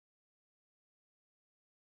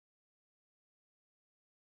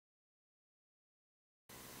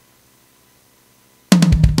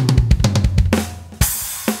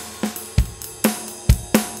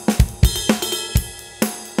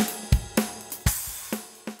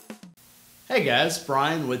Hey guys,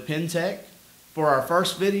 Brian with PenTech. For our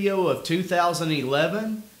first video of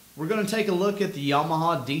 2011, we're going to take a look at the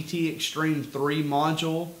Yamaha DTXtreme 3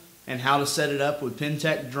 module and how to set it up with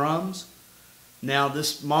PenTech drums. Now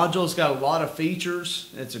this module's got a lot of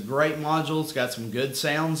features. It's a great module. It's got some good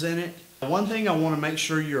sounds in it. One thing I want to make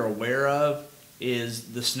sure you're aware of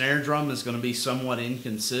is the snare drum is going to be somewhat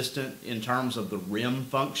inconsistent in terms of the rim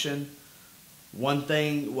function. One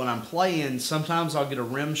thing, when I'm playing, sometimes I'll get a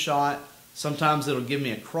rim shot, sometimes it'll give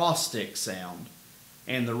me a cross stick sound.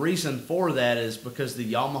 And the reason for that is because the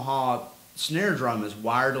Yamaha snare drum is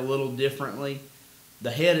wired a little differently.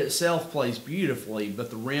 The head itself plays beautifully,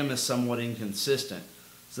 but the rim is somewhat inconsistent.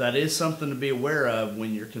 So that is something to be aware of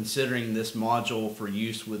when you're considering this module for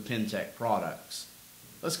use with PenTech products.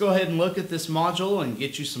 Let's go ahead and look at this module and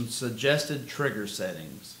get you some suggested trigger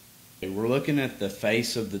settings. Okay, we're looking at the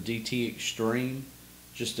face of the DTXtreme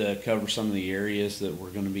just to cover some of the areas that we're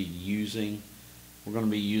going to be using. We're going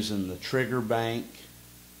to be using the trigger bank,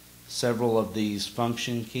 several of these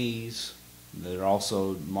function keys that are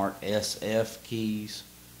also marked SF keys.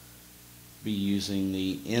 Be using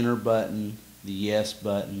the enter button, the yes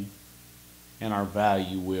button, and our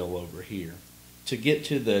value wheel over here. To get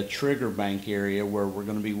to the trigger bank area where we're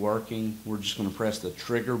going to be working, we're just going to press the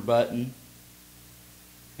trigger button,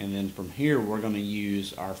 and then from here we're going to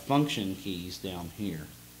use our function keys down here.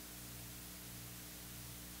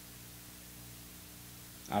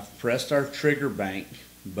 I've pressed our trigger bank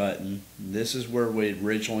button. This is where we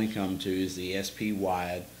originally come to, is the SP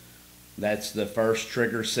wide. That's the first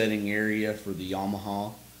trigger setting area for the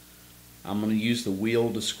Yamaha. I'm going to use the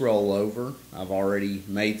wheel to scroll over. I've already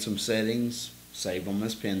made some settings, saved them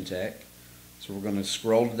as PenTech. So we're going to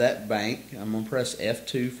scroll to that bank. I'm going to press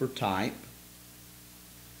F2 for type.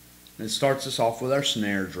 It starts us off with our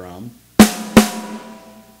snare drum,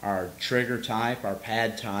 our trigger type, our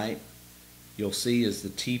pad type. You'll see is the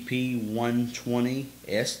TP120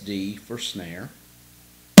 SD for snare,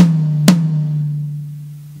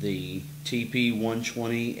 the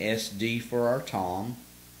TP120 SD for our tom.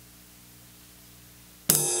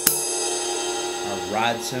 Our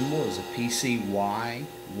ride cymbal is a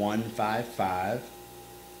PCY155,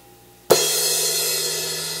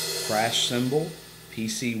 crash cymbal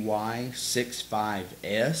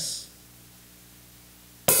PCY65S,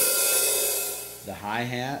 the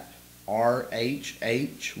hi-hat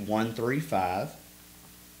RHH135,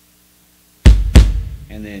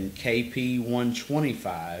 and then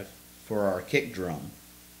KP125 for our kick drum.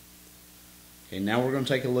 Okay, now we're going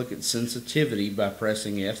to take a look at sensitivity by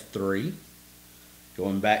pressing F3.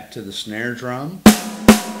 Going back to the snare drum.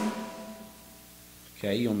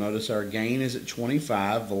 Okay, you'll notice our gain is at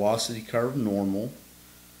 25, velocity curve normal.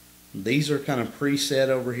 These are kind of preset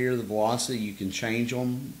over here, the velocity, you can change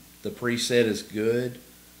them. The preset is good.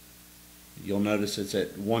 You'll notice it's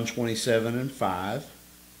at 127 and 5.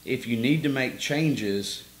 If you need to make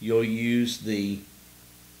changes, you'll use the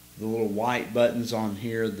little white buttons on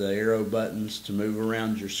here, the arrow buttons, to move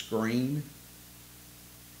around your screen.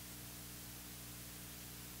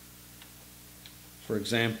 For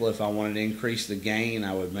example, if I wanted to increase the gain,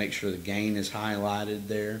 I would make sure the gain is highlighted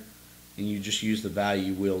there, and you just use the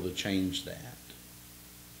value wheel to change that.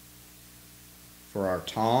 For our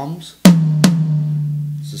toms,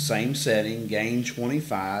 it's the same setting, gain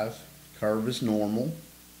 25, curve is normal.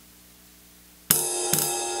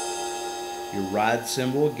 Your ride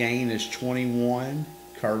cymbal gain is 21,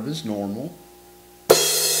 curve is normal.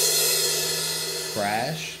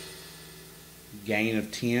 Crash, gain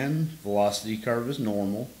of 10, velocity curve is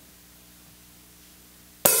normal.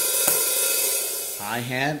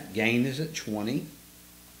 Hi-hat, gain is at 20.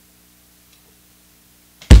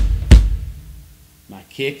 My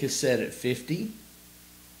kick is set at 50.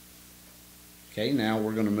 Okay, now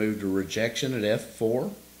we're going to move to rejection at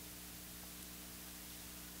F4.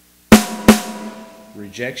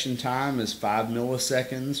 Rejection time is 5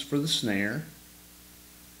 milliseconds for the snare.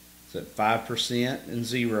 It's at 5% and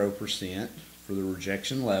 0% for the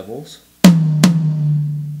rejection levels.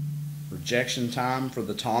 Rejection time for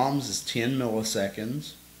the toms is 10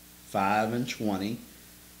 milliseconds, 5 and 20.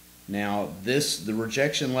 Now the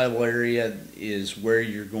rejection level area is where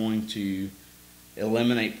you're going to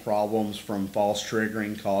eliminate problems from false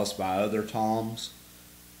triggering caused by other toms.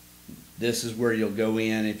 This is where you'll go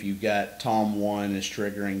in if you've got tom 1 is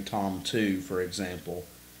triggering tom 2, for example.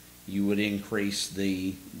 You would increase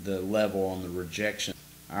the level on the rejection.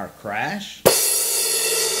 Our crash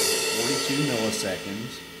is at 42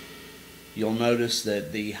 milliseconds. You'll notice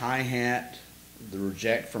that the hi-hat, the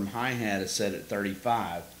reject from hi-hat is set at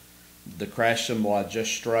 35. The crash cymbal I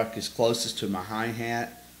just struck is closest to my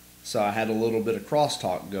hi-hat, so I had a little bit of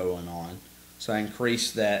crosstalk going on. So I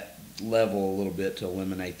increase that level a little bit to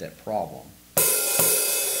eliminate that problem.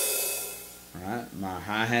 Alright, my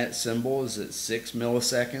hi-hat cymbal is at 6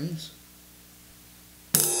 milliseconds.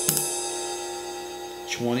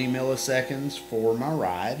 20 milliseconds for my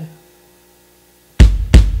ride.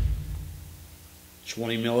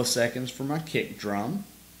 20 milliseconds for my kick drum.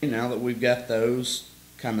 Now that we've got those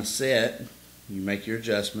kind of set, you make your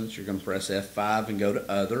adjustments. You're going to press F5 and go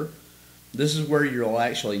to Other. This is where you'll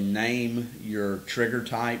actually name your trigger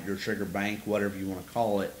type, your trigger bank, whatever you want to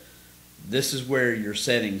call it. This is where your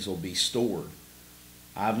settings will be stored.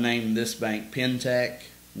 I've named this bank PinTech.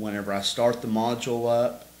 Whenever I start the module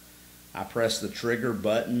up, I press the trigger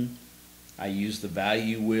button, I use the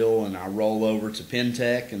value wheel, and I roll over to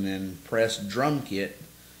PinTech and then press Drum Kit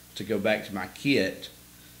to go back to my kit.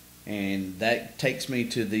 And that takes me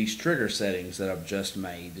to these trigger settings that I've just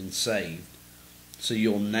made and saved. So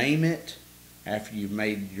you'll name it. After you've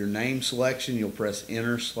made your name selection, you'll press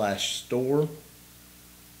Enter/Store.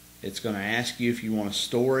 It's going to ask you if you want to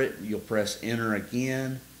store it. You'll press Enter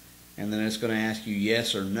again, and then it's going to ask you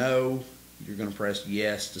yes or no. You're going to press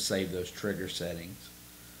yes to save those trigger settings.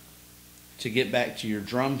 To get back to your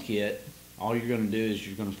drum kit, all you're going to do is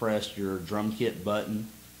you're going to press your drum kit button.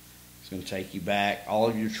 It's going to take you back. All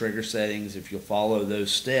of your trigger settings, if you'll follow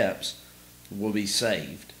those steps, will be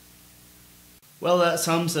saved. Well, that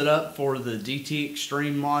sums it up for the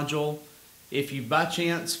DTXtreme module. If you by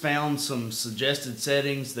chance found some suggested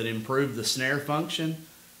settings that improve the snare function,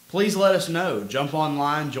 please let us know. Jump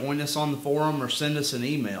online, join us on the forum, or send us an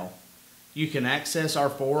email. You can access our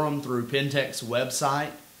forum through PinTech's website,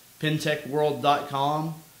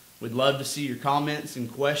 pintechworld.com. We'd love to see your comments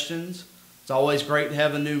and questions. It's always great to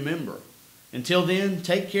have a new member. Until then,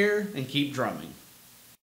 take care and keep drumming.